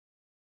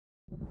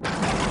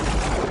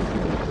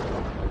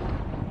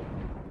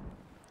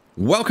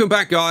Welcome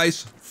back,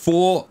 guys,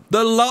 for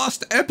the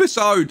last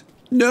episode.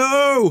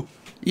 No!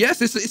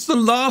 Yes, it's the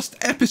last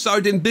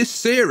episode in this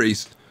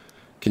series.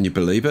 Can you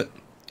believe it?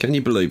 Can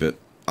you believe it?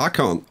 I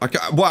can't.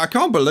 Well, I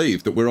can't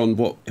believe that we're on,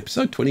 what,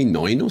 episode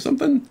 29 or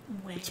something?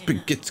 Wow. It's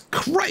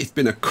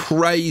been a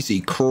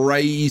crazy,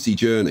 crazy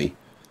journey.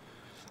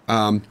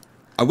 I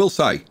will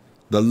say,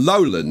 the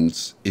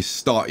lowlands is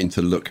starting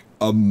to look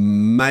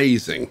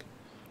amazing.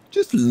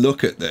 Just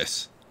look at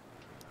this.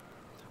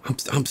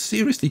 I'm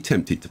seriously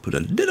tempted to put a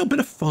little bit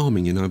of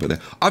farming in over there.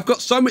 I've got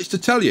so much to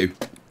tell you.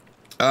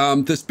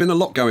 There's been a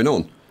lot going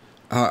on.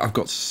 I've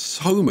got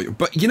so much.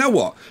 But you know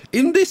what?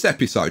 In this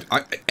episode,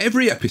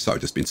 every episode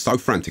has been so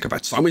frantic. I've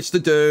had so much to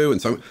do,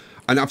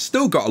 and I've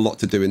still got a lot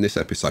to do in this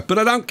episode. But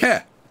I don't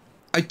care.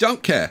 I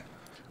don't care.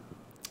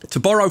 To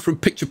borrow from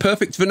Picture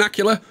Perfect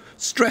vernacular,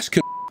 stress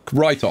can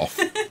right off.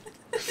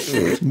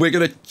 We're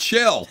going to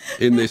chill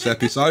in this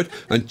episode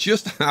and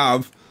just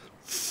have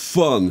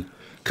fun.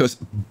 Because,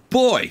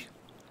 boy,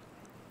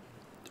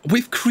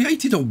 we've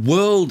created a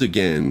world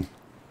again.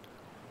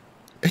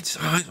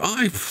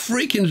 I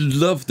freaking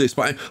love this.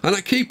 And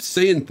I keep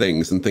seeing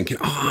things and thinking,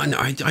 oh, no,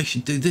 I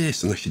should do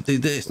this, and I should do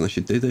this, and I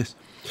should do this.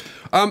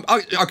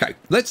 Okay,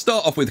 let's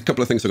start off with a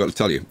couple of things I've got to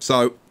tell you.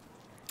 So,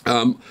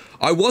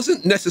 I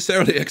wasn't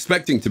necessarily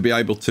expecting to be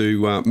able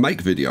to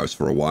make videos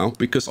for a while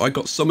because I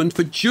got summoned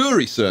for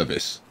jury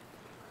service.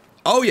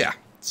 Oh, yeah.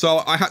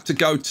 So I had to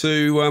go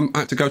to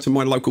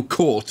my local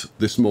court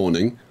this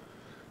morning,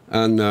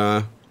 and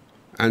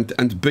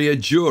be a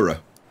juror.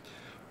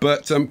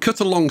 But cut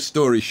a long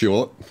story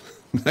short,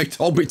 they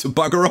told me to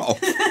bugger off.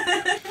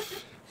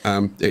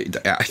 It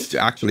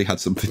actually had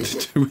something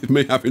to do with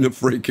me having a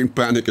freaking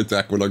panic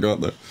attack when I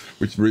got there,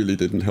 which really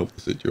didn't help the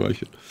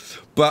situation.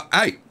 But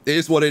hey, it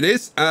is what it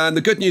is, and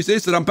the good news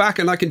is that I'm back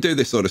and I can do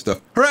this sort of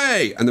stuff.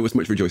 Hooray! And there was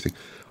much rejoicing.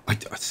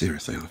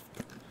 Seriously, I'm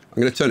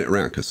going to turn it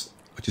around because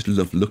I just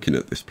love looking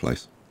at this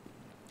place.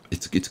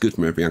 It's good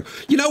from every angle.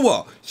 You know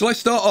what? Shall I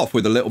start off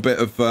with a little bit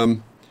of...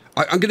 I'm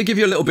going to give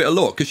you a little bit of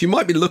look, because you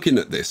might be looking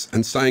at this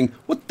and saying,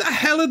 what the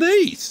hell are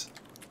these?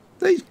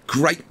 These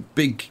great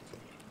big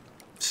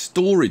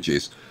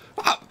storages.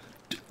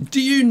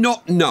 Do you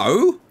not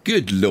know?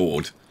 Good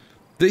Lord.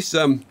 This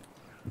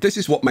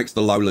is what makes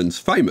the lowlands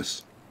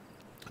famous.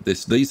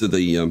 These are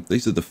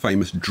the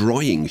famous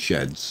drying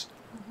sheds.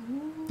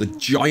 The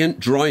giant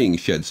drying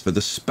sheds for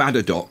the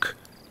spadderdock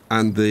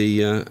and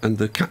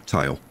the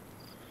cattail.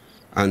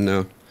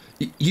 And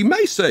you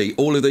may see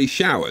all of these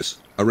showers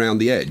around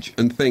the edge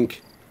and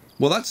think,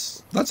 well,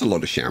 that's a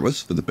lot of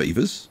showers for the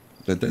beavers.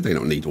 They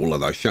don't need all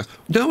of those showers.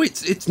 No,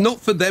 it's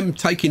not for them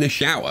taking a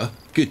shower.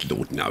 Good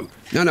Lord, no.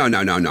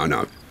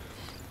 No.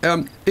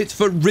 It's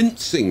for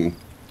rinsing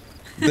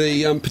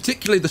the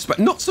particularly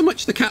not so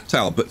much the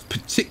cattail, but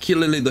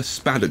particularly the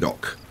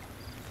spadderdock.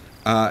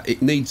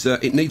 It needs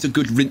a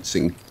good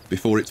rinsing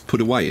before it's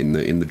put away in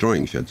the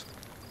drying sheds.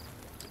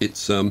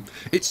 It's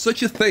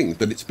such a thing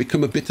that it's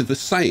become a bit of a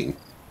saying.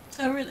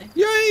 Oh, really?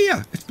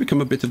 Yeah. It's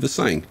become a bit of a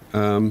saying.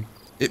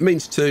 It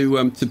means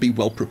to be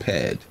well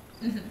prepared,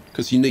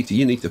 because you need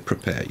to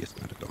prepare your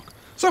spadderdock.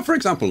 So, for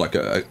example, like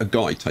a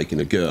guy taking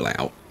a girl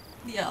out,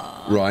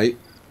 yeah, right?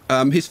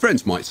 His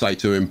friends might say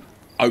to him,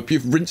 "Hope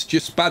you've rinsed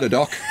your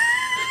spadderdock."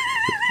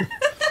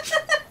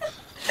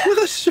 Well,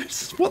 that's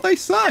just what they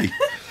say.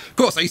 Of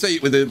course, they say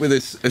it with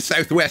a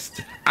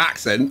southwest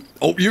accent.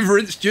 "Hope you've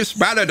rinsed your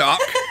spadderdock."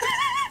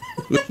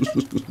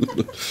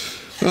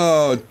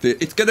 Oh dear.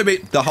 It's going to be,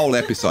 the whole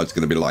episode's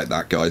going to be like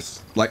that,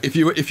 guys. Like if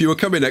you were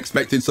coming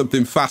expecting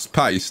something fast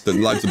paced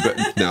and loads of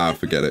nah,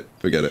 forget it.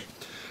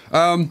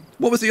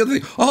 What was the other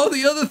thing? Oh,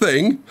 the other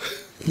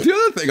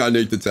thing I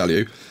need to tell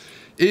you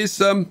is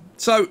so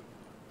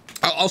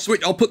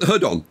I'll put the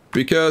hood on,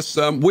 because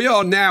we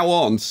are now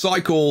on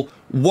cycle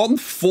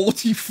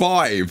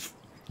 145,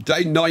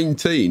 day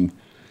 19,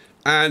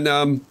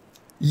 and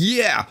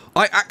yeah,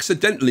 I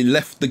accidentally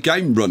left the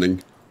game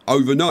running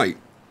overnight,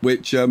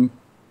 which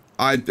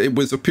it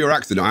was a pure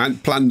accident. I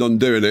hadn't planned on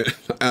doing it.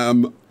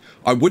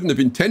 I wouldn't have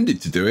intended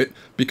to do it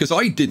because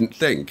I didn't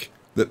think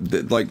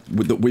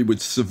that we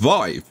would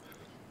survive.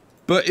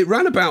 But it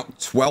ran about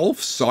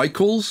 12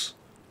 cycles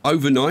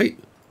overnight,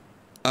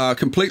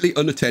 completely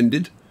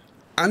unattended,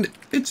 and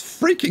it's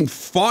freaking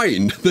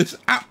fine. There's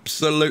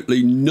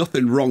absolutely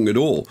nothing wrong at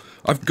all.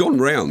 I've gone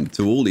round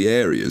to all the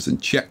areas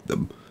and checked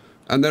them,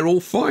 and they're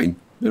all fine.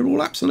 They're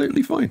all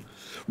absolutely fine.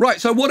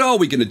 Right, so what are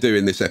we going to do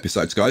in this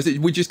episode, guys?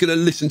 We're just going to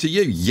listen to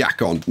you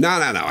yak on. No,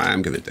 I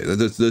am going to do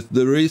that.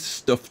 There is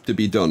stuff to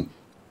be done.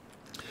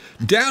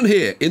 Down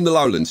here in the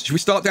lowlands, should we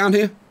start down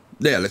here?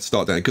 Yeah, let's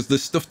start down, because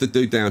there's stuff to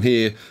do down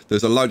here.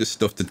 There's a load of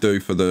stuff to do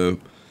for the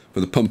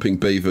pumping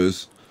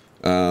beavers.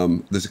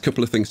 There's a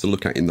couple of things to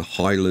look at in the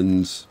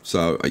highlands.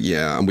 So,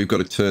 yeah, and we've got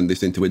to turn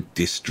this into a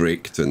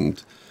district,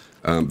 and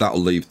that'll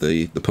leave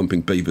the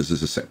pumping beavers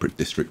as a separate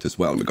district as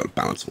well. And we've got to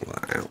balance all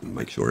of that out and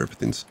make sure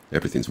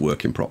everything's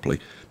working properly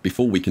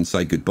before we can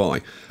say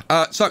goodbye.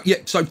 So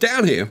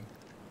down here,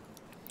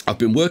 I've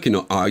been working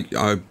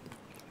on.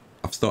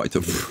 I've started to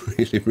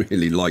really,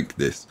 really like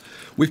this.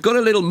 We've got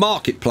a little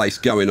marketplace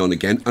going on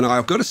again, and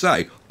I've got to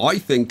say, I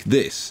think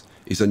this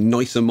is a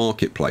nicer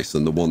marketplace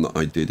than the one that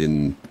I did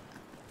in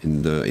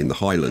the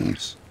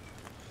Highlands.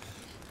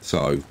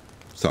 So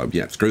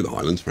yeah, screw the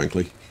Highlands,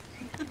 frankly.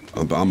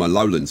 I'm a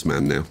Lowlands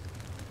man now.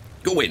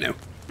 Go away now.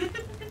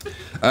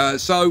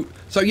 So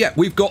yeah,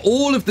 we've got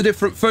all of the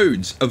different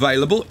foods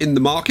available in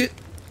the market.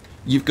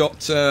 You've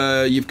got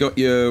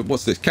your,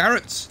 what's this,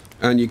 carrots,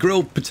 and your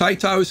grilled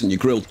potatoes, and your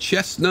grilled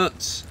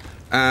chestnuts,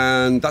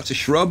 and that's a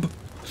shrub.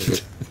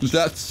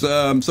 That's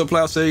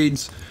sunflower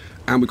seeds,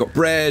 and we've got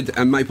bread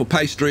and maple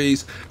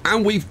pastries,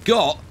 and we've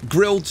got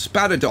grilled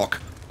spadadoc.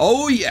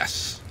 Oh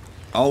yes,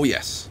 oh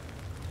yes,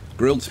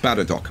 grilled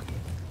spadadoc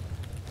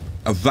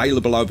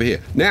available over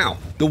here. Now,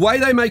 the way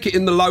they make it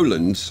in the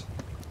Lowlands,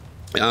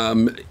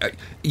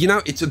 you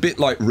know, it's a bit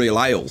like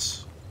real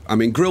ales. I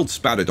mean, grilled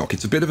spadadoc,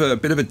 it's a bit of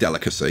a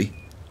delicacy,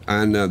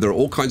 and there are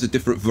all kinds of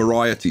different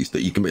varieties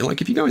that you can be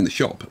like. If you go in the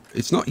shop,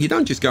 it's not, you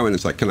don't just go in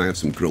and say, "Can I have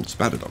some grilled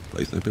spadadoc,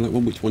 please?" They'd be like,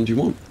 "Well, which one do you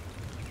want?"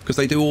 Because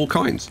they do all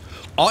kinds.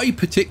 I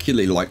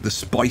particularly like the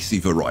spicy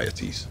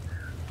varieties,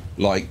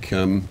 like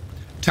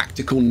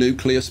tactical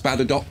nuclear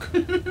spadadoc,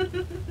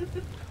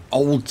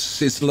 old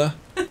sizzler.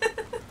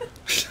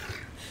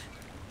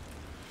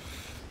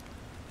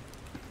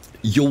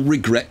 You'll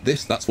regret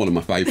this. That's one of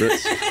my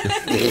favourites.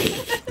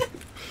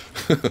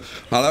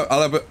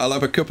 I'll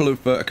have a couple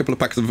of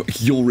packs of.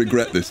 You'll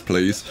regret this,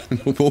 please.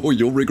 Oh,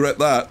 you'll regret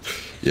that.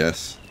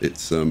 Yes,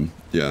 it's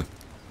yeah.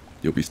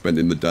 You'll be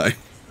spending the day.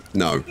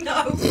 No.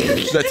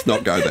 Let's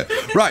not go there.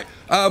 Right.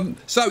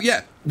 So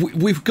yeah,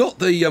 we've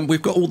got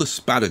all the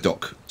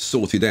spadadoc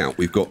sorted out.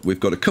 We've got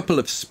a couple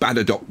of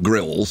spadadoc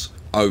grills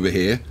over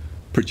here,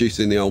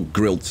 producing the old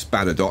grilled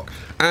spadadoc.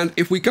 And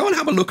if we go and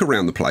have a look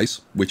around the place,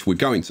 which we're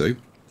going to.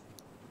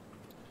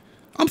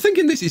 I'm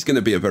thinking this is going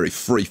to be a very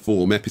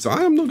free-form episode.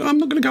 I'm not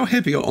going to go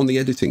heavy on the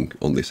editing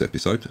on this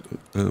episode.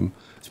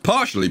 It's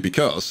partially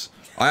because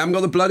I haven't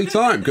got the bloody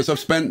time, because I've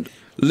spent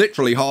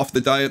literally half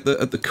the day at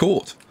the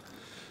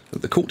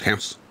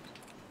courthouse.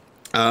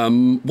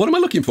 What am I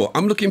looking for?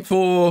 I'm looking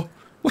for.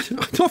 What?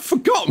 I've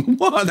forgotten.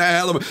 What the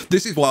hell?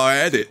 This is why I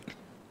edit.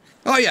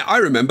 Oh yeah, I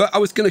remember. I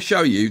was going to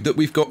show you that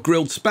we've got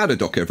grilled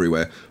spadadoc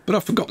everywhere, but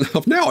I've forgotten.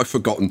 Now I've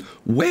forgotten.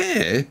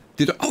 Where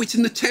did I? Oh, it's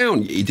in the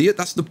town, you idiot.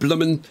 That's the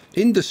bloomin'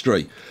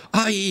 industry.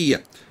 Ah, yeah.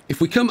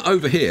 If we come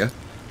over here,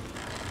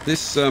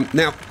 this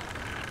now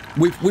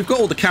we've got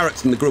all the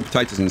carrots and the grilled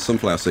potatoes and the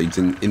sunflower seeds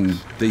in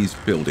these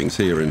buildings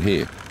here and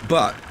here.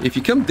 But if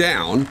you come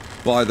down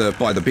by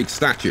the big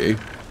statue,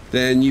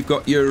 then you've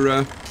got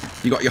your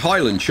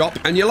Highland shop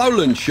and your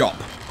Lowland shop.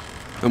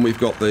 And we've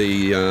got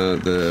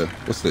the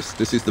what's this?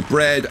 This is the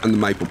bread and the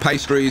maple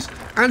pastries.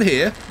 And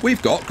here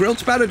we've got grilled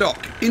spadadoc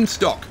in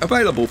stock,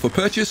 available for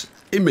purchase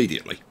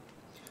immediately.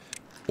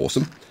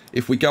 Awesome.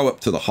 If we go up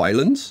to the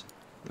Highlands,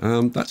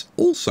 that's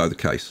also the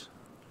case.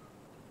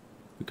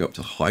 We go up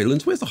to the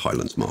Highlands. Where's the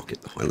Highlands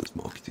Market? The Highlands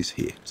Market is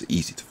here. It's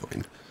easy to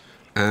find.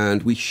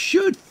 And we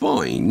should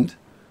find.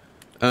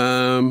 Did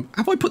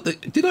I put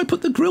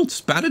the grilled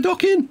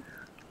spadadoc in?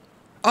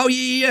 Oh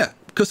yeah.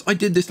 Because I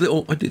did this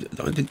little, I did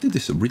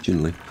this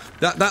originally.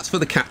 That's for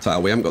the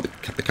cattail. We haven't got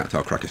the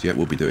cattail crackers yet.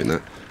 We'll be doing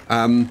that.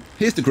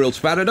 Here's the grilled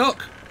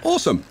spadadoc.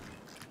 Awesome.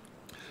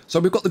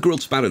 So we've got the grilled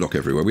spadadoc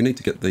everywhere. We need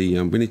to get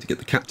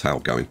the cattail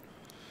going.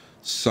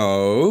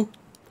 So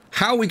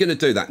how are we going to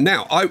do that?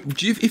 Now,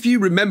 if you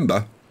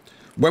remember,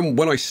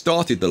 when I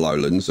started the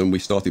Lowlands and we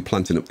started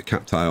planting up the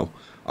cattail,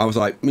 I was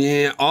like,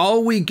 yeah, are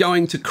we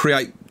going to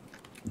create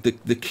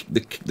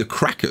the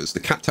crackers, the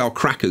cattail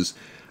crackers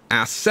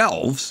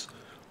ourselves?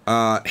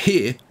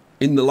 Here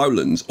in the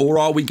Lowlands, or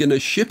are we going to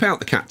ship out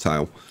the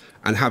cattail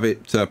and have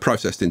it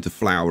processed into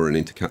flour and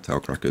into cattail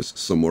crackers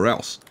somewhere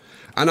else?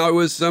 And I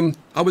was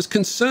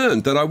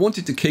concerned that I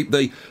wanted to keep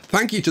the.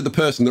 Thank you to the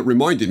person that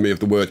reminded me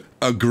of the word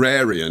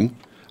agrarian.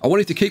 I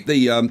wanted to keep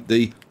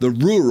the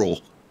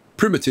rural,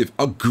 primitive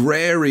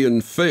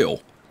agrarian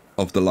feel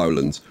of the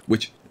Lowlands.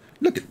 Which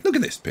look at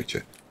this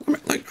picture. I'm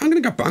going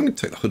to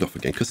take the hood off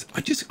again because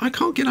I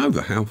can't get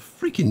over how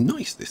freaking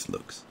nice this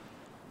looks.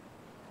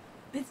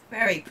 It's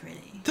very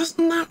pretty.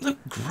 Doesn't that look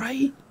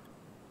great?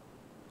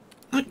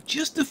 Like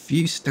just a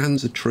few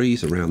stands of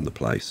trees around the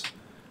place.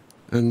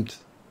 And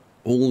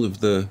all of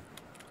the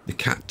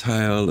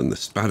cattail and the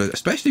spadadoc,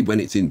 especially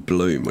when it's in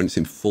bloom, when it's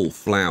in full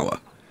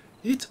flower.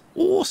 It's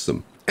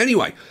awesome.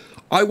 Anyway,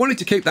 I wanted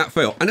to keep that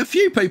feel. And a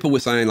few people were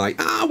saying like,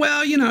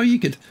 well, you know, you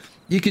could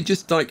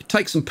just like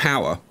take some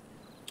power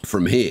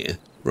from here,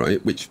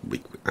 right? Which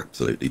we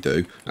absolutely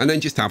do. And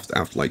then just have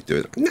to like do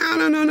it.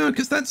 No,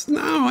 because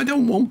I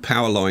don't want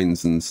power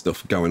lines and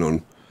stuff going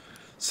on.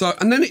 So,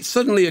 and then it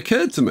suddenly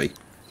occurred to me,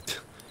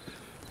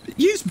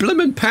 use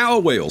bloomin' power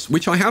wheels,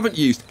 which I haven't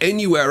used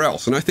anywhere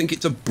else. And I think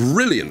it's a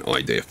brilliant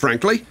idea,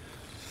 frankly.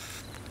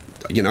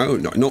 You know,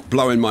 not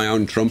blowing my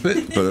own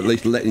trumpet, but at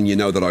least letting you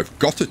know that I've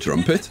got a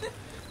trumpet.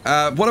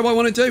 What do I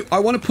want to do? I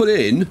want to put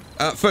in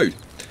food.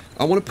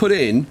 I want to put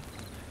in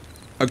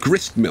a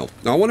grist mill.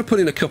 Now, I want to put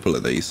in a couple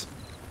of these.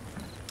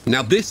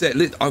 Now this,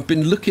 I've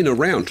been looking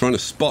around trying to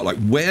spot, like,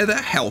 where the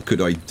hell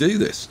could I do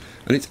this?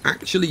 And it's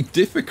actually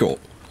difficult.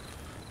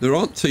 There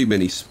aren't too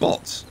many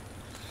spots.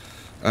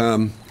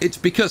 It's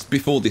because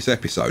before this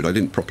episode I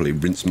didn't properly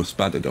rinse my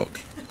spadadoc.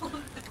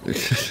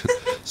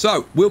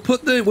 So we'll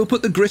put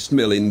the grist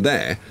mill in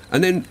there,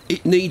 and then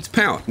it needs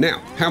power. Now,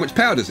 how much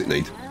power does it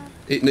need?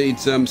 It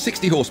needs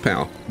 60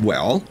 horsepower.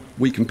 Well,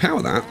 we can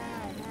power that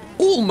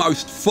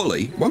almost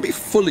fully. It won't be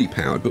fully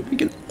powered, but we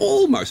can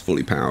almost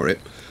fully power it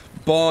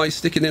by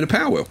sticking in a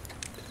power wheel.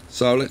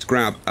 So let's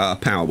grab a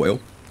power wheel,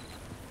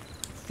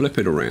 flip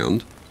it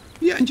around,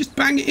 yeah, and just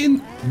bang it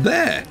in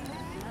there,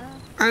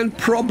 and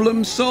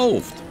problem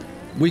solved.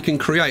 We can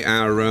create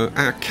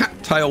our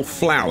cattail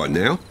flour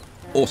now.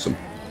 Awesome.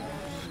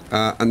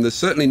 And there's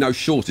certainly no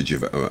shortage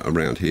of it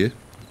around here.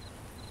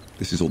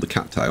 This is all the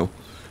cattail.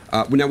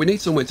 Now we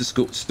need somewhere to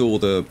store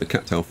the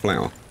cattail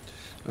flour,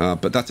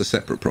 but that's a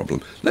separate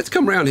problem. Let's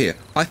come around here.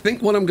 I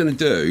think what I'm going to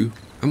do,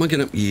 I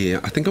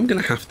think I'm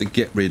going to have to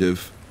get rid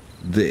of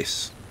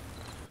this.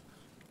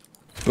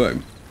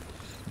 Boom.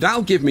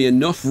 That'll give me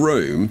enough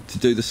room to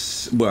do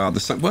this,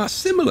 a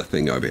similar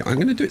thing over here. I'm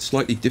going to do it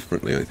slightly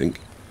differently, I think,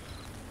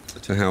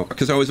 to how,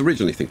 because I was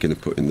originally thinking of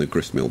putting the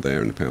grist mill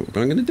there and the power, but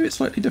I'm going to do it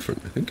slightly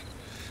different, I think.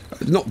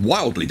 It's not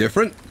wildly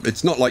different.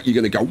 It's not like you're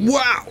going to go,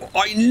 wow,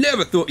 I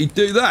never thought you'd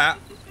do that.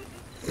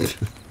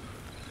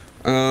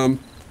 I'm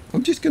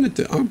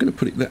going to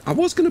put it there. I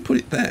was going to put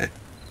it there.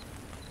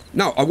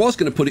 No, I was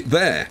going to put it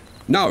there.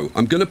 No,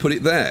 I'm going to put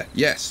it there.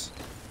 Yes.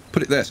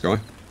 Put it there, Sky.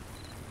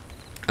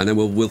 And then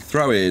we'll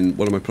throw in,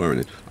 what am I throwing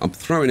in? I'm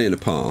throwing in a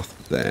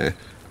path there,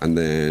 and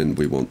then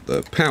we want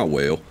the power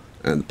wheel,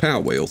 and the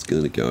power wheel's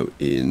going to go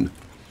in,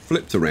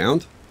 flipped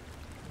around,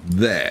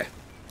 there.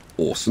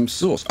 Awesome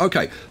sauce.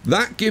 Okay,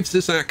 that gives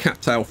us our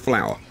cattail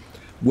flour.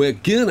 We're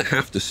going to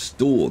have to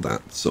store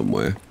that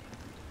somewhere.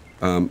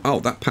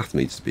 Oh, that path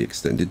needs to be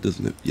extended,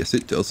 doesn't it? Yes,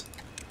 it does.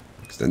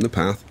 Extend the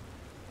path.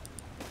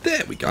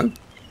 There we go.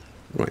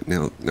 Right,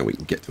 now we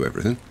can get to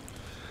everything.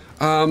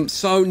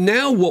 So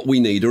now what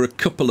we need are a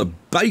couple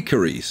of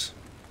bakeries.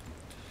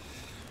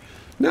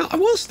 Now, I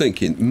was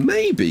thinking,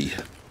 maybe,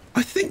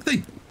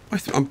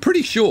 I'm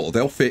pretty sure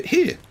they'll fit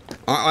here.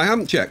 I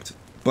haven't checked,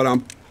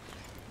 but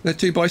they're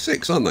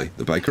 2x6, aren't they,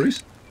 the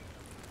bakeries?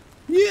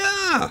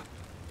 Yeah!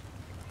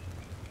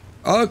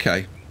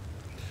 Okay.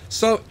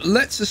 So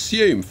let's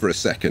assume for a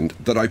second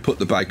that I put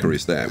the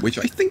bakeries there, which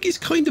I think is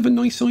kind of a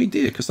nice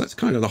idea, because that's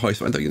kind of the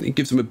highest. I think it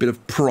gives them a bit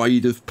of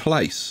pride of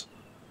place.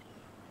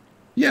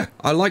 Yeah,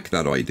 I like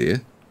that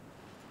idea.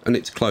 And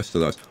it's close to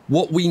those.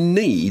 What we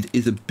need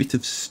is a bit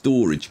of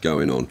storage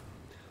going on.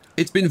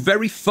 It's been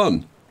very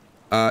fun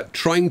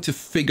trying to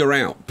figure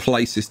out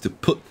places to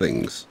put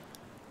things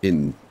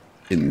in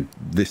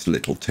this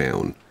little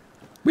town.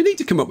 We need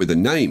to come up with a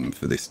name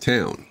for this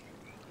town.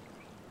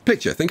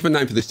 Think of a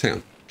name for this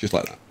town. Just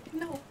like that.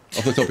 No.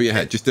 Off the top of your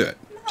head. Just do it.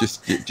 No.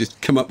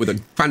 Just come up with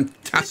a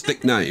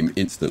fantastic name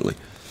instantly.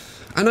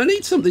 And I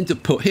need something to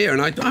put here,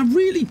 and I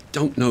really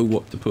don't know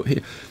what to put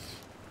here.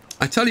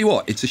 I tell you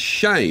what, it's a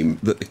shame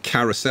that the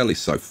carousel is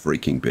so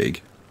freaking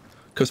big,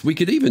 because we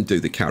could even do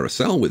the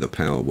carousel with a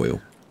power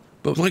wheel.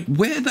 But like,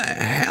 where the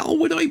hell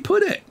would I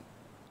put it?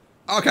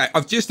 Okay,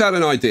 I've just had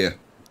an idea.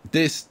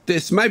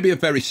 This may be a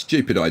very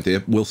stupid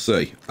idea. We'll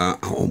see.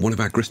 Oh, one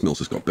of our grist mills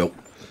has got built.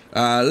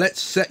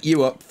 Let's set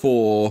you up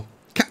for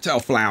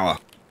cattail flour.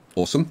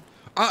 Awesome.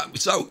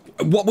 So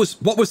what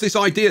was this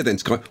idea then,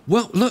 Sky?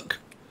 Well, look,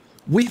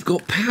 we've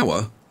got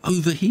power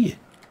over here.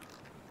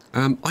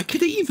 I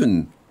could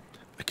even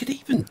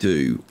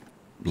do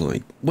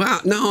like,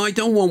 well, no, I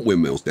don't want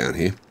windmills down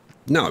here.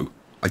 No,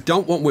 I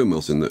don't want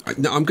windmills in the.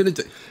 No, I'm going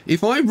to do.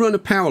 If I run a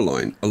power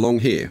line along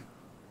here,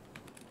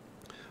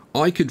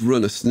 I could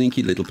run a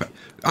sneaky little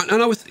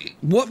and I was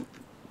what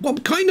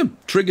kind of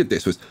triggered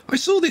this was I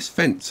saw this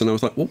fence and I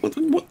was like, well,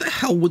 what the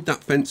hell would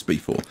that fence be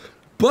for?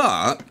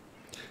 But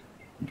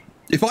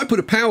if I put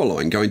a power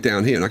line going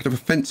down here and I could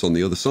have a fence on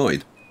the other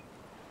side,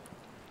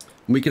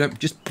 and we could have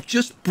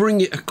just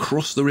bring it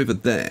across the river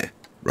there,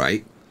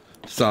 right?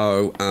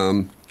 So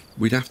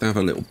we'd have to have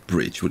a little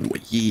bridge, wouldn't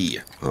we?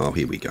 Yeah. Oh,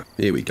 here we go.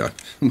 Here we go.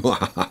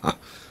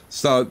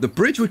 So the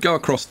bridge would go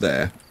across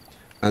there,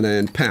 and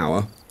then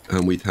power,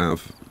 and we'd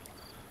have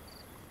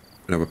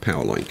a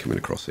power line coming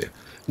across here.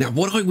 Now,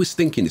 what I was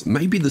thinking is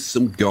maybe there's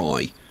some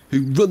guy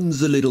who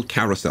runs a little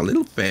carousel,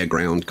 little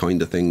fairground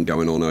kind of thing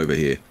going on over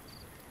here.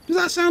 Does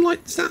that sound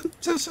like? Does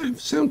that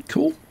sound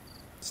cool?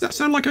 Does that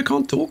sound like I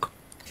can't talk?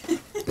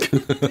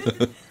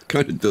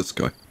 Kind of does,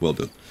 guy. Well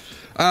done.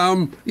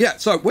 Yeah.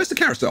 So where's the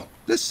carousel?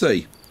 Let's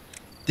see.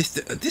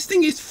 This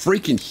thing is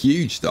freaking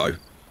huge, though.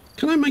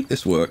 Can I make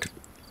this work?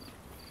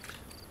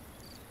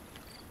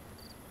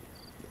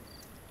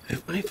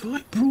 If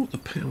I brought the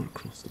power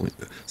across like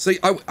that. See,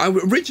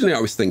 originally I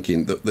was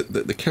thinking that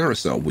the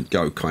carousel would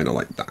go kind of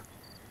like that.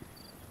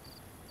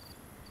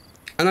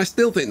 And I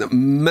still think that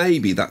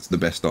maybe that's the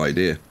best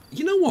idea.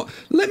 You know what?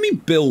 Let me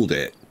build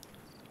it.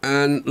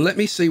 And let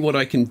me see what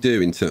I can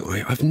do into. I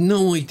have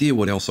no idea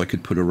what else I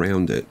could put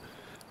around it.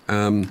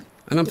 And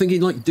And I'm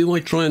thinking, like, do I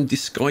try and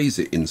disguise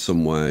it in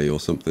some way or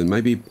something?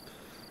 Maybe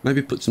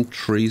put some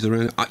trees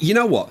around it. You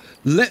know what?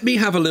 Let me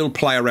have a little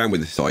play around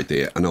with this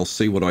idea, and I'll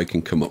see what I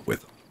can come up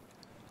with.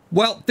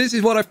 Well, this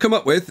is what I've come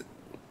up with.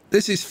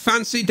 This is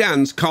Fancy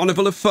Dan's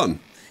Carnival of Fun.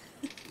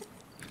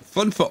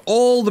 Fun for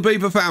all the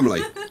Beaver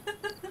family.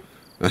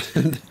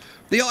 And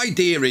the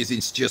idea is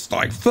it's just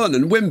like fun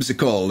and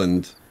whimsical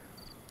and...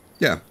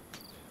 yeah,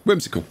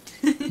 whimsical.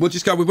 We'll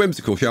just go with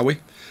whimsical, shall we?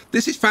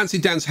 This is Fancy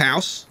Dan's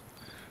house.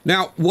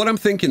 Now, what I'm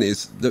thinking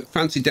is that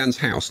Fancy Dan's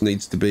house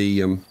needs to be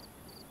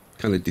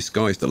kind of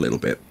disguised a little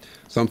bit.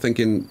 So I'm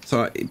thinking,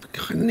 kind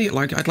of neat,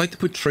 like I'd like to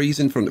put trees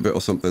in front of it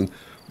or something.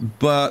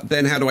 But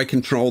then how do I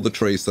control the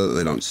trees so that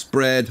they don't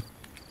spread?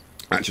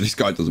 Actually,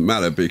 sky doesn't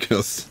matter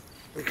because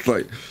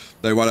like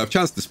they won't have a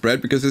chance to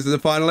spread because this is the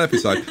final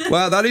episode.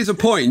 Well, that is a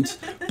point,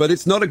 but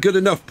it's not a good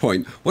enough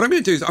point. What I'm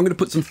going to do is I'm going to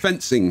put some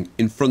fencing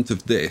in front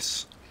of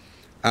this.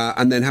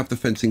 And then have the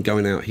fencing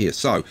going out here.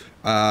 So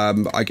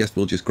I guess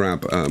we'll just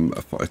grab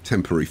a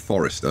temporary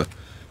forester,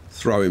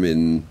 throw him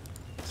in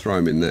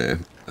there,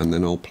 and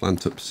then I'll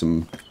plant up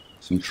some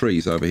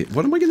trees over here.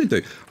 What am I going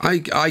to do?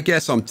 I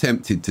guess I'm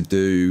tempted to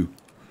do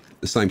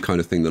the same kind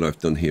of thing that I've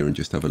done here and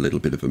just have a little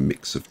bit of a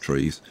mix of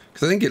trees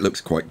because I think it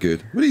looks quite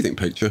good. What do you think,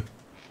 Peacher?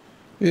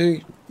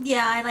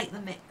 Yeah, I like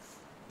the mix.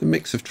 The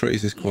mix of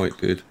trees is quite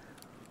good.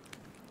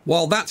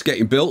 While that's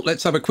getting built,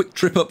 let's have a quick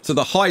trip up to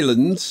the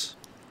Highlands.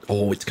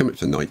 Oh, it's coming up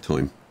to night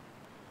time.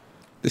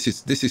 This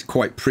is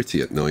quite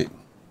pretty at night.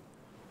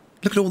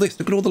 Look at all this.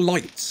 Look at all the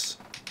lights.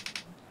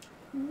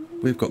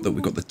 We've got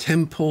the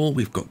temple.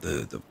 We've got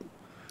the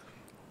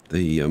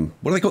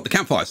what do they got? The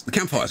campfires. The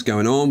campfires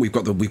going on. We've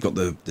got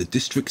the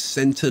district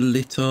centre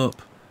lit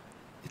up.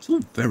 It's all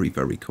very,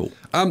 very cool.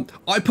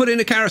 I put in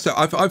a carousel.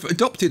 I've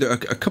adopted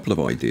a couple of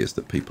ideas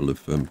that people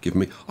have given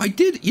me. I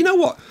did. You know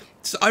what?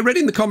 So I read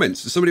in the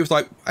comments. Somebody was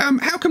like,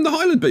 "How come the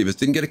Highland Beavers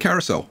didn't get a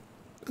carousel?"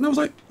 And I was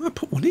like, I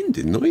put one in,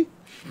 didn't I?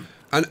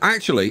 And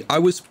actually, I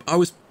was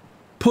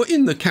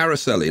putting the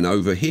carousel in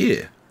over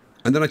here,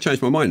 and then I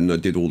changed my mind and I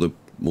did all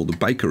the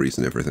bakeries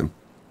and everything.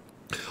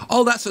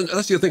 Oh, that's the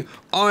other thing.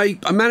 I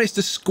managed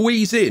to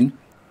squeeze in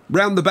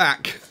round the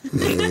back.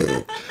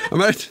 I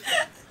managed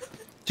to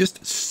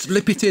just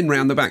slip it in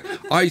round the back.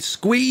 I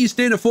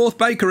squeezed in a fourth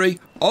bakery.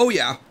 Oh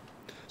yeah.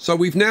 So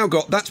we've now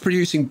got that's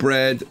producing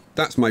bread.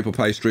 That's maple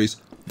pastries.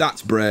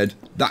 That's bread.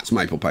 That's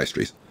maple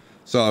pastries.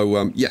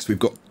 So yes, we've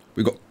got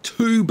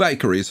 2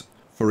 bakeries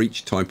for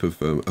each type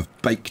of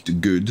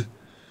baked good.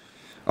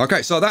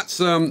 Okay, so that's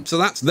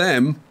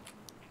them.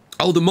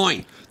 Oh, the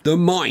mine. The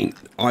mine.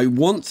 I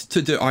want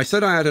to do. I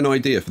said I had an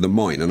idea for the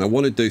mine, and I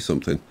want to do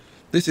something.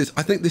 I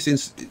think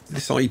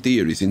this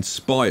idea is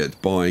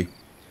inspired by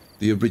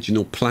the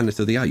original Planet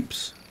of the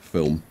Apes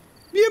film.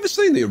 Have you ever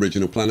seen the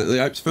original Planet of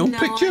the Apes film? No,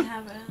 Picture? I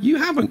haven't. You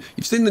haven't.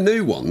 You've seen the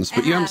new ones,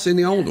 but you haven't seen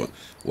the old one.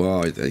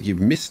 Well, you've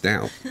missed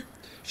out.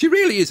 She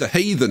really is a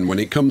heathen when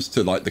it comes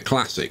to, like, the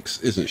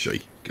classics, isn't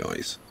she,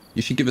 guys?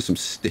 You should give her some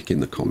stick in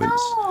the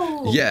comments.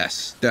 No.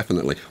 Yes,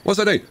 definitely. What's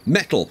I do?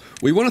 Metal.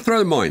 We want to throw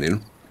the mine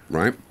in,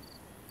 right?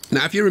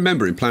 Now, if you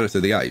remember in Planet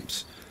of the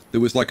Apes, there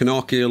was, like, an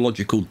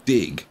archaeological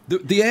dig.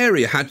 The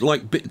area had,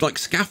 like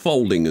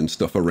scaffolding and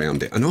stuff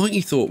around it. And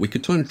I thought we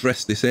could try and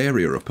dress this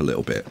area up a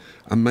little bit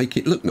and make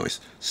it look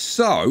nice.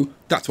 So,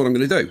 that's what I'm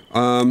going to do.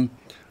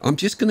 I'm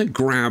just going to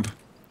grab...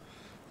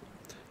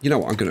 You know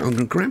what? I'm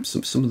gonna grab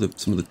some of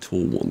the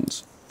tall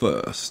ones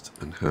first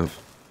and have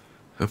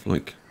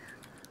like.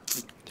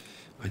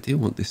 I do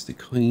want this to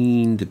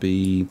kind of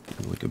be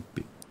like a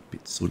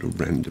bit sort of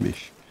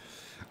randomish,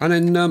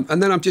 and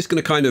then I'm just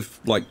gonna kind of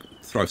like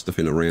throw stuff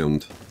in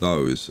around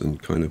those and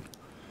kind of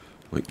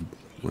like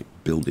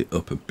build it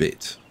up a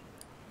bit,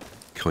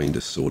 kind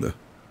of sorta.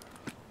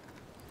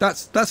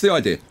 That's the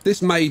idea.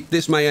 This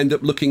may end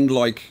up looking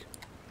like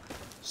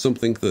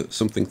something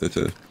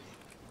that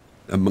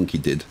a monkey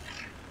did.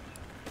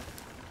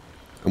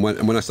 And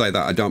when I say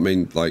that, I don't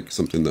mean like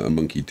something that a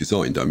monkey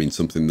designed. I mean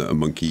something that a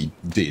monkey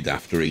did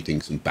after eating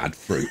some bad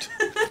fruit.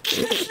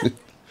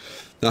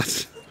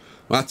 That's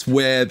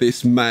where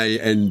this may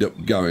end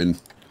up going.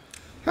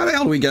 How the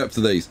hell do we get up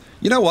to these?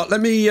 You know what? Let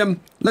me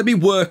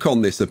work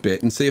on this a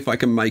bit and see if I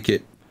can make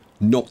it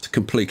not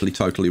completely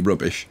totally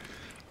rubbish.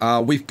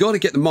 We've got to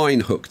get the mine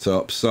hooked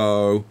up.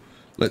 So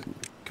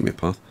give me a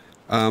path.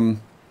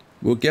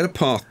 We'll get a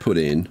path put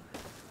in.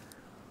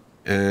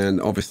 And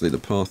obviously the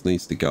path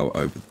needs to go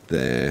over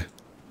there.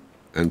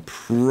 And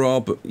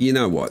you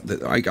know what?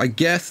 I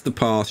guess the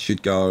path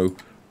should go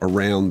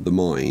around the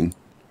mine.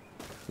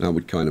 That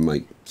would kind of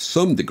make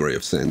some degree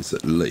of sense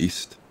at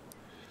least.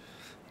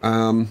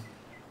 And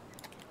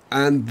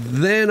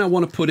then I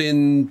want to put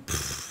in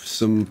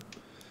some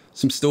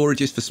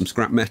storages for some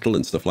scrap metal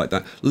and stuff like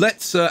that.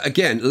 Let's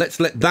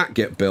let that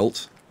get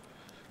built.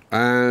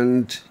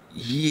 And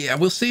yeah,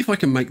 we'll see if I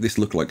can make this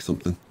look like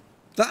something.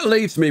 That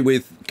leaves me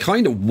with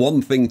kind of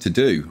one thing to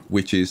do,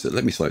 which is,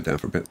 let me slow it down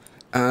for a bit,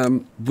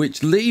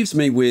 which leaves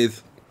me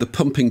with the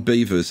pumping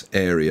beavers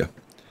area.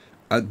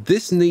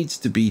 This needs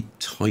to be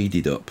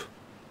tidied up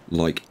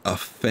like a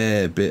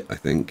fair bit, I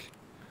think.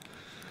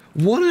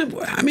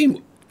 I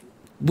mean,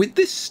 with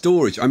this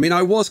storage, I mean,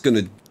 I was going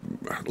to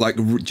like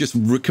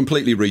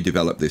completely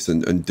redevelop this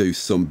and do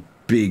some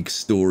big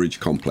storage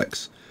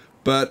complex,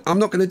 but I'm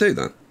not going to do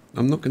that.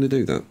 I'm not going to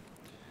do that.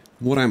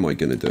 What am I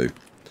going to do?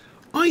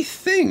 I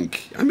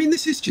think, I mean,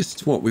 this is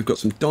just what we've got,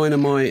 some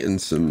dynamite and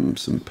some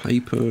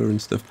paper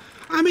and stuff.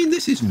 I mean,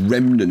 this is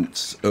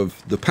remnants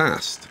of the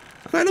past.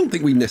 And I don't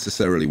think we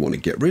necessarily want to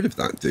get rid of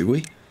that, do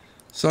we?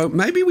 So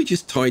maybe we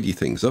just tidy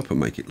things up and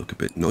make it look a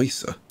bit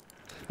nicer.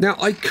 Now,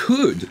 I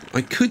could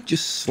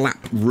just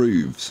slap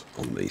roofs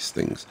on these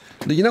things.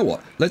 Now, you know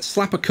what? Let's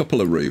slap a couple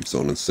of roofs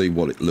on and see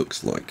what it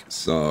looks like.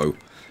 So,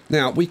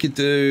 now we could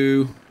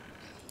do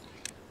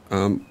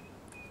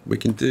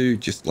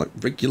just like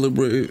regular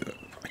roof.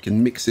 I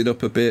can mix it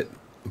up a bit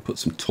and put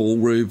some tall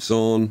roofs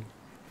on.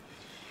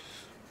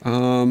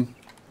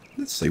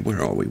 Let's see,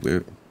 where are we?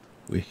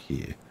 We're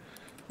here.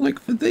 Like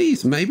for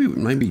these,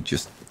 maybe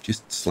just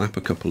slap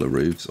a couple of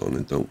roofs on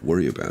and don't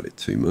worry about it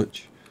too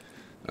much.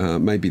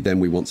 Maybe then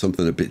we want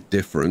something a bit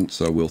different,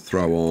 so we'll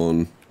throw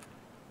on...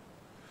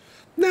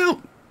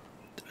 Now,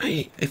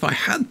 if I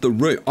had the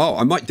roof... Oh,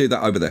 I might do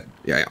that over there.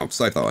 Yeah, I'll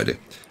save that idea.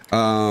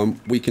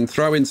 We can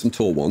throw in some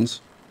tall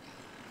ones.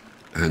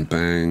 And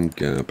bang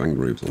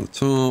roofs on the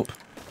top.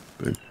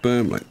 Boom,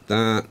 boom, like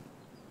that.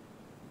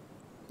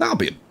 That'll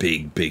be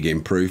a big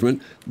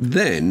improvement.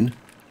 Then...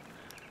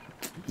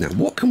 Now,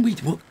 what can we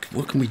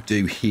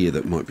do here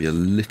that might be a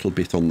little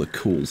bit on the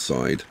cool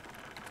side?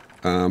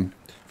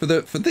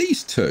 For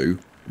these two,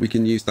 we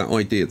can use that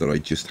idea that I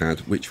just had,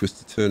 which was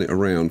to turn it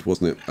around,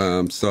 wasn't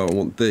it? So I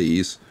want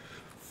these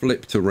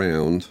flipped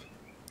around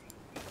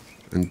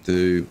and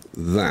do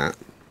that.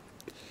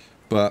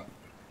 But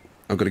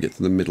I've got to get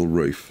to the middle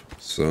roof,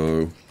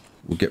 so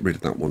we'll get rid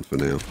of that one for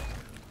now.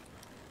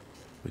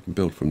 We can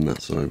build from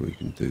that side. We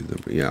can do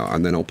the, yeah,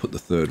 and then I'll put the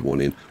third one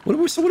in.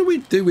 So what do we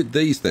do with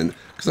these then?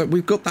 Because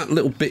we've got that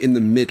little bit in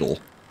the middle.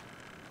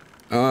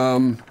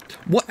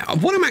 What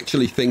I'm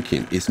actually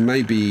thinking is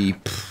maybe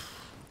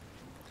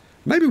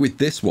with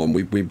this one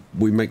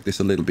we make this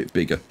a little bit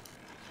bigger.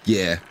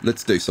 Yeah,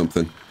 let's do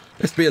something.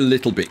 Let's be a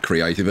little bit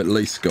creative at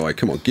least, Sky.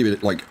 Come on, give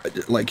it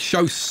like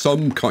show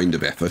some kind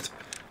of effort.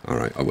 All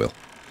right, I will.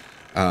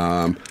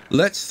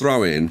 Let's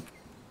throw in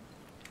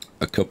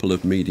a couple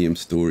of medium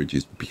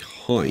storages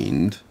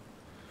behind.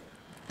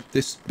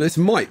 This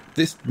might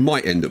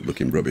end up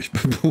looking rubbish,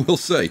 but we'll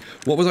see.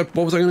 What was I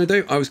going to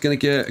do? I was going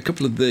to get a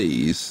couple of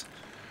these.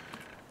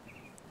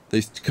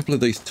 A couple of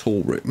these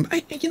tall roofs.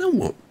 You know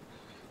what?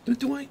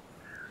 Do I?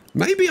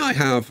 Maybe I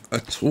have a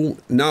tall...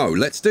 No,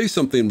 let's do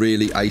something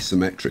really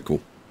asymmetrical.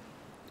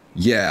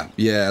 Yeah,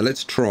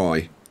 let's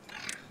try.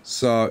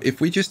 So if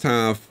we just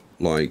have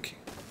like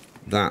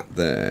that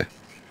there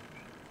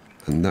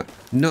and that...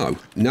 No,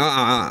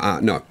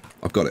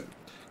 I've got it.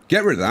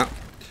 Get rid of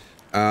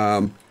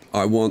that.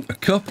 I want a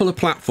couple of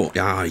platforms.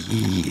 Ah,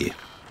 yeah.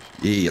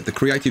 The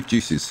creative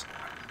juices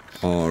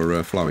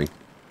are flowing.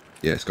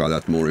 Yeah, Sky,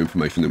 that's more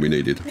information than we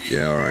needed.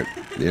 Yeah, all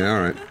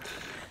right.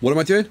 What am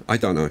I doing? I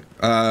don't know.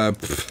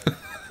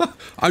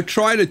 I'm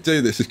trying to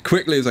do this as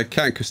quickly as I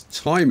can because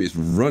time is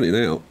running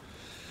out.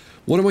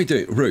 What am I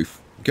doing?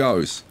 Roof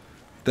goes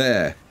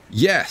there.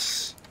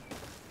 Yes.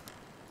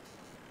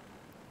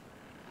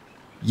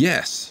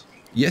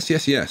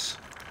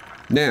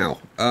 Now,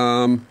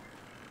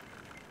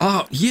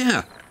 oh,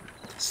 yeah.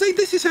 See,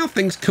 this is how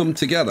things come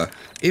together.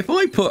 If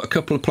I put a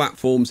couple of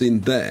platforms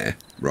in there,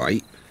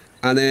 right,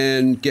 and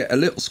then get a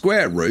little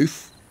square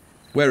roof,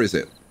 where is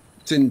it?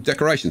 It's in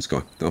decoration,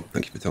 Sky. Oh,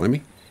 thank you for telling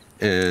me.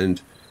 And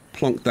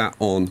plonk that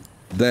on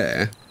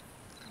there.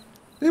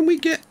 Then we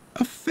get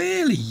a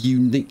fairly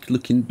unique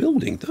looking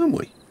building, don't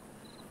we?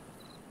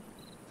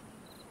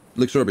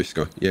 Looks rubbish,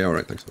 Sky. Yeah, all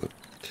right, thanks for that.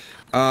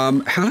 How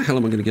the hell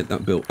am I going to get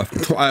that built?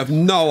 I have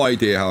no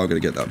idea how I'm going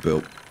to get that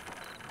built.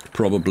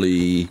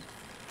 Probably,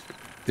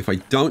 if I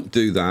don't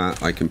do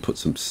that, I can put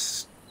some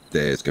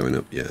stairs going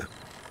up. Yeah,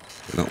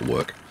 that'll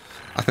work,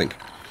 I think.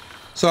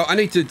 So I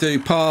need to do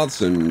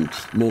paths and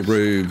more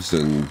roofs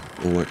and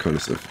all that kind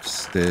of stuff.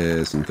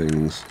 Stairs and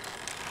things.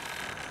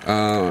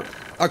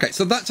 Okay,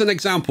 so that's an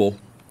example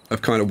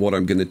of kind of what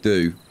I'm going to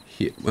do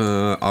here.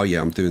 Oh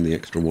yeah, I'm doing the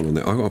extra one on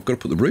there. Oh, I've got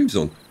to put the roofs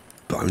on.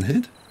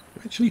 Bonehead.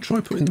 Actually try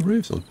putting the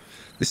roofs on.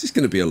 This is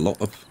going to be a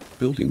lot of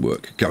building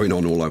work going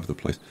on all over the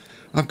place.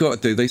 I've got to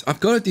do these. I've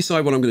got to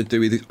decide what I'm going to do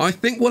with these. I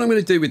think what I'm going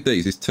to do with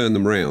these is turn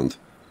them round.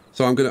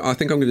 So I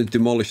think I'm going to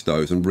demolish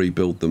those and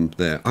rebuild them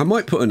there. I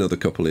might put another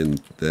couple in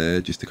there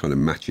just to kind of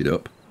match it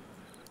up.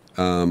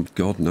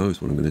 God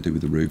knows what I'm going to do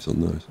with the roofs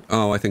on those.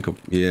 Oh, I think,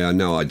 yeah,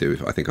 no, I do.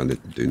 I think I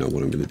do know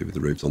what I'm going to do with the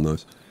roofs on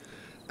those.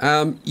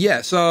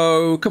 Yeah,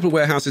 so a couple of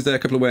warehouses there, a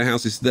couple of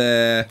warehouses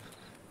there.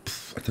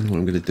 I don't know what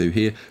I'm going to do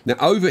here. Now,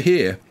 over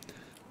here,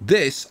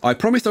 this, I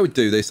promised I would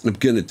do this, and I'm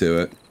going to do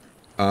it.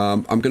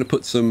 I'm going to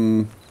put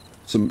some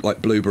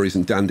like blueberries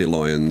and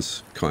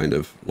dandelions kind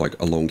of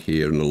like along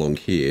here and along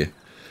here.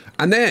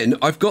 And then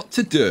I've got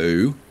to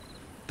do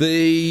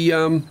the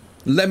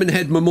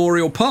Lemonhead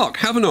Memorial Park,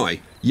 haven't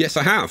I? Yes,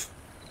 I have.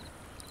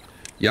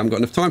 You haven't got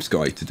enough time,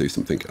 Sky, to do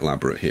something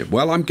elaborate here.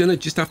 Well, I'm going to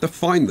just have to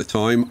find the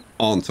time,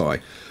 aren't I?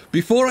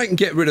 Before I can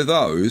get rid of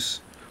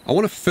those, I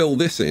want to fill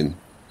this in.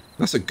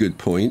 That's a good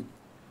point.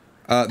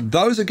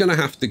 Those are going to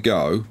have to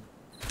go.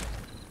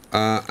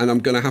 And I'm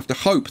going to have to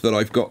hope that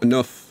I've got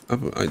enough.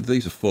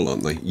 These are full,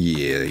 aren't they?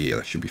 Yeah,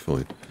 that should be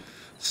fine.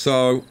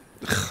 So,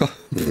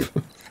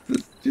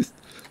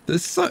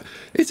 there's so...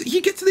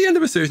 you get to the end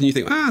of a series and you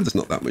think, there's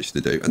not that much to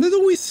do. And there's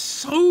always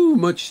so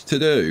much to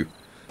do.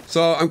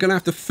 So I'm going to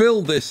have to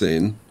fill this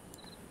in.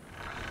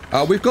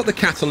 We've got the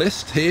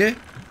catalyst here,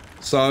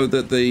 so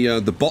that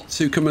the bots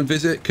who come and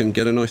visit can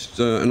get a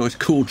nice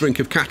cool drink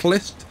of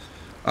catalyst.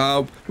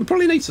 We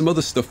probably need some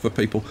other stuff for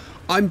people.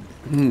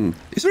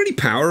 Is there any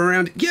power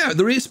around? Yeah,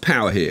 there is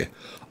power here.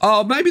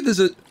 Oh, maybe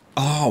there's a...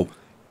 Oh,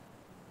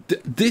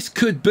 this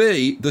could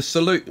be the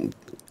solution.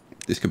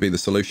 This could be the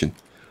solution.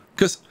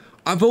 Because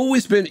I've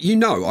always been,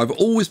 I've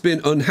always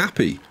been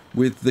unhappy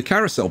with the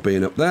carousel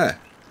being up there.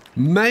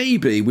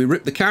 Maybe we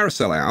rip the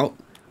carousel out,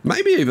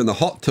 maybe even the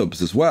hot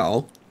tubs as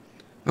well,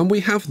 and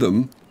we have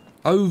them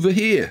over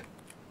here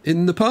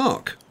in the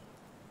park.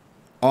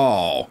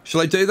 Oh, shall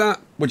I do that?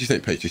 What do you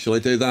think, Peter? Shall I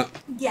do that?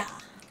 Yeah.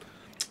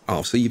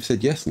 Oh, so you've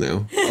said yes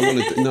now. I'm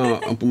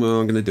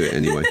going to do it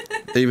anyway.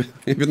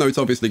 Even though it's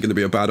obviously going to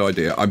be a bad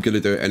idea, I'm going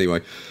to do it anyway.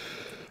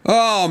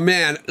 Oh,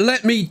 man.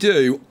 Let me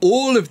do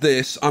all of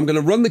this. I'm going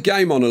to run the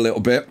game on a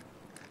little bit,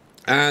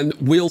 and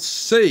we'll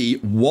see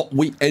what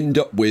we end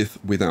up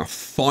with our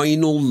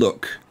final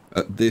look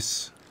at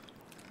this.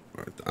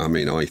 I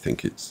mean, I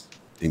think it's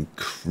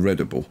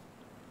incredible.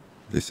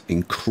 This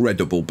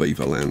incredible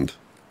Beaverland.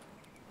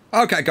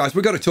 Okay, guys,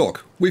 we've got to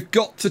talk. We've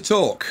got to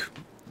talk.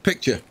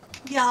 Picture.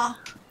 Yeah.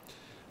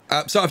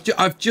 So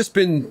I've just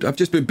been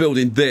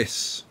building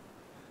this,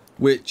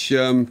 which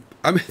I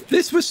mean,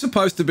 this was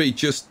supposed to be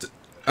just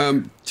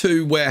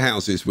 2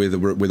 warehouses with a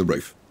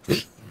roof.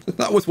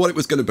 That was what it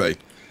was going to be,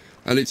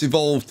 and it's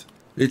evolved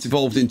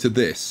into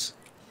this.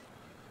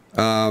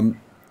 And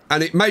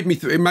it made me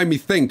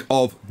think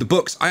of the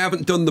books. I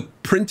haven't done the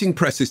printing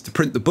presses to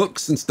print the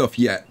books and stuff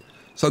yet,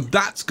 so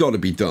that's got to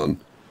be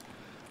done.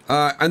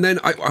 And then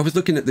I was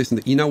looking at this,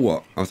 and you know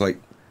what? I was like,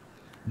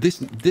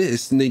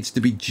 this needs to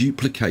be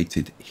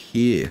duplicated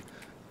here,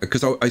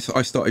 because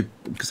I started,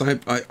 because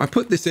I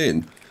put this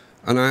in,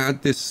 and I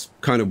had this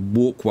kind of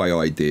walkway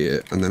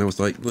idea, and then I was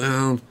like,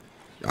 well,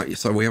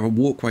 so we have a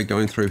walkway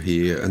going through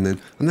here, and then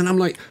I'm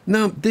like,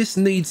 no, this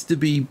needs to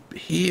be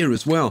here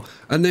as well,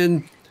 and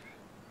then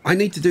I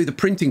need to do the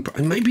printing,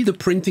 and maybe the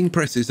printing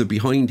presses are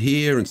behind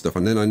here and stuff,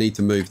 and then I need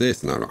to move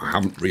this, and I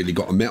haven't really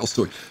got a metal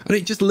story, and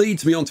it just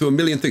leads me onto a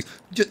million things.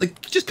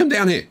 Just come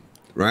down here,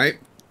 right?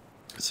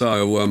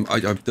 So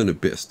I've done a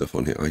bit of stuff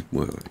on here.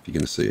 Well, if you're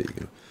going to see it, you're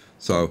going to.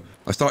 So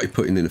I started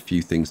putting in a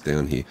few things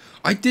down here.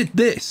 I did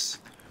this,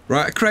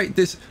 right? I created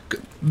this.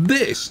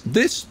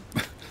 This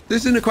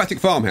is an aquatic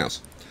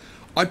farmhouse.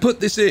 I put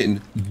this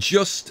in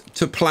just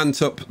to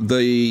plant up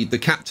the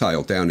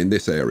cattail down in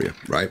this area,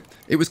 right?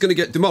 It was going to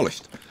get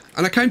demolished,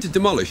 and I came to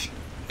demolish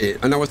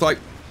it, and I was like,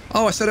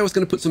 oh, I said I was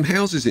going to put some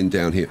houses in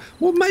down here.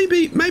 Well,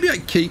 maybe I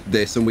keep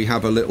this, and we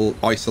have a little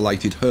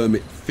isolated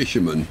hermit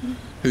fisherman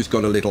who's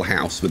got a little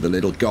house with a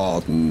little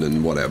garden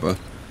and whatever.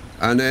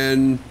 And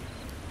then,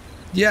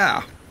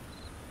 yeah.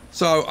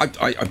 So I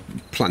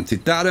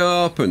planted that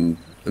up, and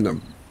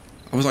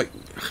I was like,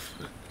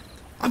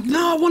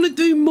 no, I want to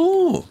do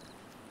more.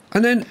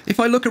 And then if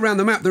I look around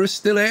the map, there are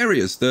still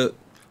areas that,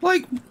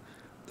 like,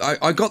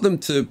 I got them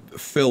to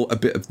fill a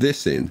bit of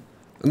this in.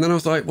 And then I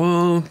was like,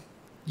 well,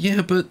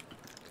 yeah, but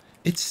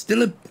it's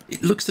still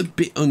it looks a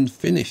bit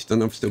unfinished.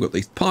 And I've still got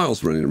these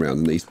piles running around,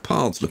 and these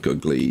paths look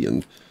ugly,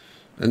 and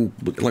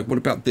like, what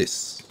about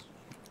this,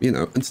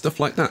 and stuff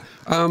like that.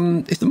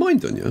 Is the mine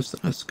done? Yes,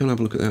 let's go and have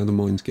a look at how the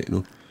mine's getting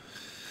on.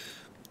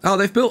 Oh,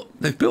 they've built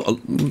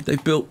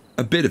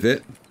a bit of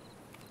it.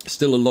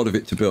 Still a lot of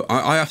it to build.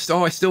 I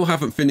still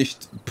haven't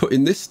finished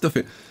putting this stuff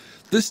in.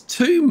 There's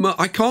too much.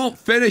 I can't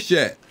finish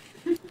it.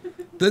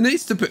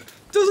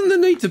 Doesn't there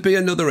need to be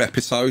another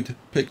episode,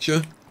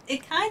 Picture?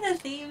 It kind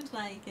of seems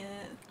like it.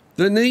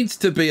 There needs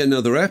to be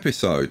another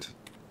episode.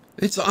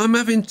 I'm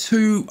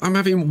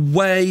having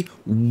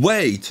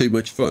way too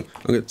much fun.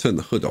 I'm going to turn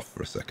the hood off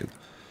for a second.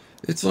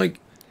 It's like,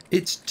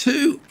 it's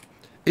too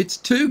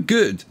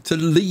good to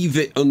leave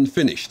it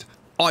unfinished,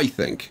 I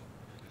think.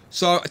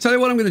 So I tell you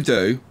what I'm going to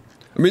do.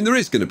 I mean, there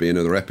is going to be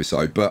another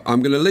episode, but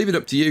I'm going to leave it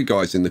up to you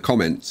guys in the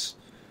comments.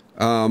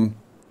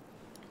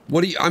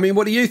 What do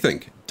you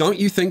think? Don't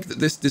you think that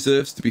this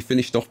deserves to be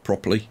finished off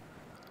properly?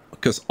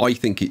 Because I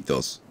think it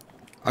does.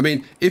 I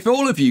mean, if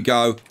all of you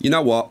go, you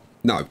know what?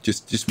 No,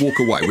 just walk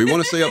away. We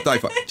want to see update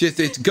 5.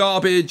 It's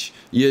garbage.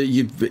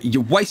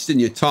 You're wasting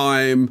your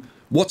time.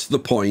 What's the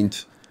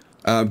point?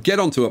 Get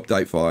on to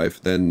update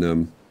 5,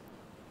 then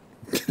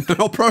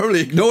I'll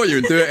probably ignore you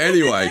and do it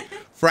anyway,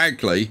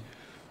 frankly.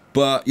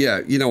 But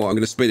yeah, you know what? I'm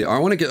going to speed it. I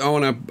want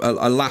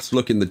a last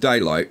look in the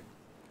daylight.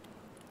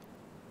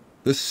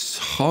 There's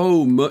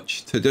so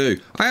much to do.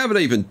 I haven't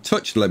even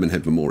touched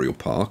Lemonhead Memorial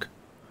Park.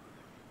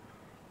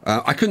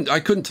 I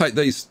couldn't take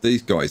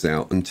these guys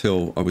out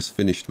until I was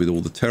finished with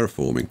all the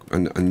terraforming,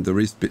 and there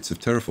is bits of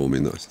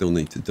terraforming that I still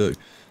need to do.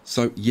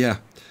 So yeah,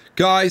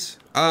 guys.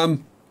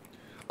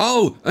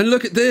 Oh, and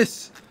look at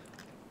this.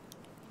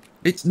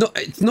 It's not.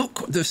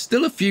 There's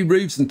still a few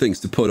roofs and things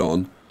to put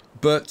on,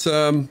 but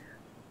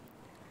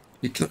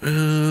you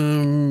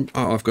can.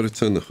 Oh, I've got to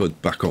turn the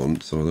hood back on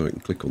so that I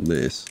can click on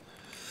this.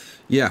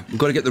 Yeah, we've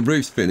got to get the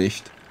roofs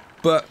finished,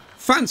 but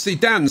Fancy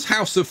Dan's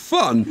House of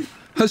Fun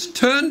has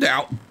turned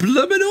out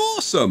bloomin'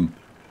 awesome.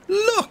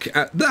 Look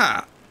at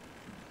that.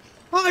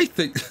 I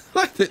think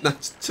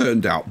that's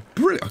turned out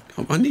brilliant.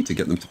 I need to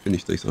get them to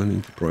finish these. I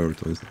need to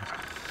prioritise those.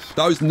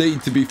 Those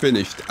need to be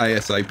finished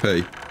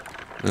ASAP.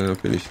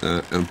 Finish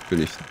that and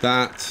finish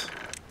that.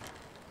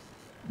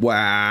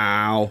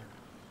 Wow.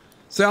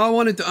 So I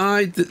wanted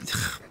to...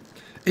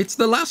 It's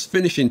the last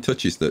finishing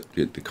touches that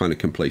kind of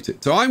complete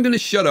it. So I'm going to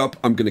shut up.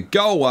 I'm going to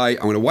go away.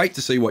 I'm going to wait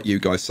to see what you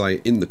guys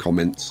say in the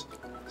comments.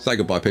 Say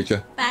goodbye,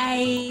 Picture.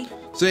 Bye.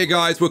 See you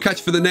guys. We'll catch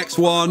you for the next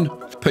one.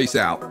 Peace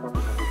out.